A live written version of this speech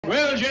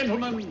Well,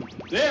 gentlemen,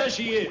 there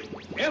she is,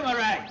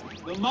 Emma,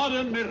 the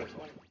modern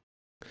miracle.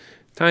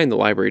 Tying the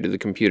library to the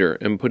computer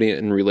and putting it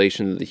in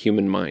relation to the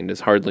human mind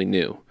is hardly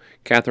new.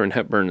 Katharine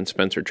Hepburn and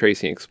Spencer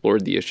Tracy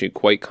explored the issue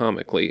quite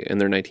comically in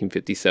their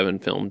 1957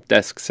 film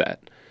Desk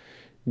Set.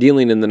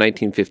 Dealing in the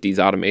 1950s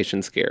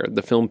automation scare,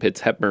 the film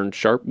pits Hepburn's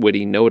sharp,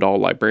 witty, know-it-all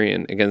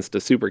librarian against a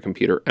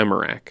supercomputer,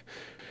 Emmerich.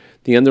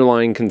 The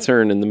underlying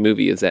concern in the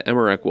movie is that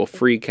Emmerich will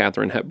free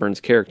Katharine Hepburn's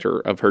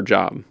character of her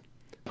job.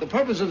 The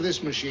purpose of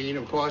this machine,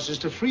 of course, is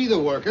to free the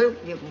worker.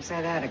 You can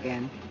say that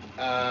again.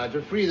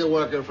 To free the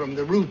worker from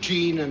the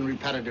routine and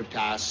repetitive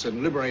tasks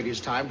and liberate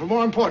his time for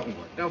more important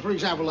work. Now, for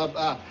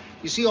example,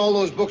 you see all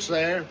those books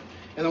there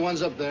and the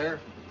ones up there?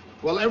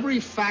 Well, every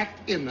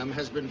fact in them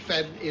has been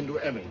fed into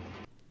Emmy.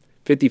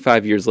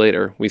 55 years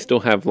later, we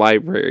still have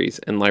libraries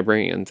and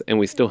librarians, and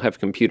we still have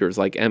computers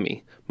like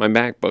Emmy, my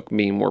MacBook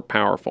being more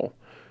powerful.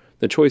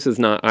 The choice is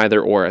not either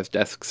or as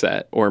Desk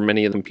Set, or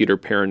many of the computer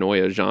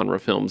paranoia genre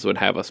films would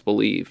have us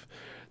believe.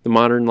 The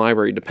modern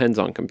library depends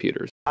on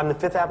computers. I'm the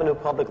Fifth Avenue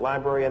Public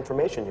Library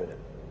Information Unit,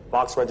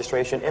 box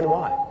registration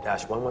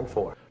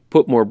NY-114.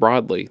 Put more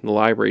broadly, the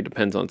library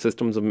depends on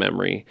systems of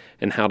memory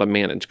and how to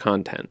manage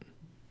content.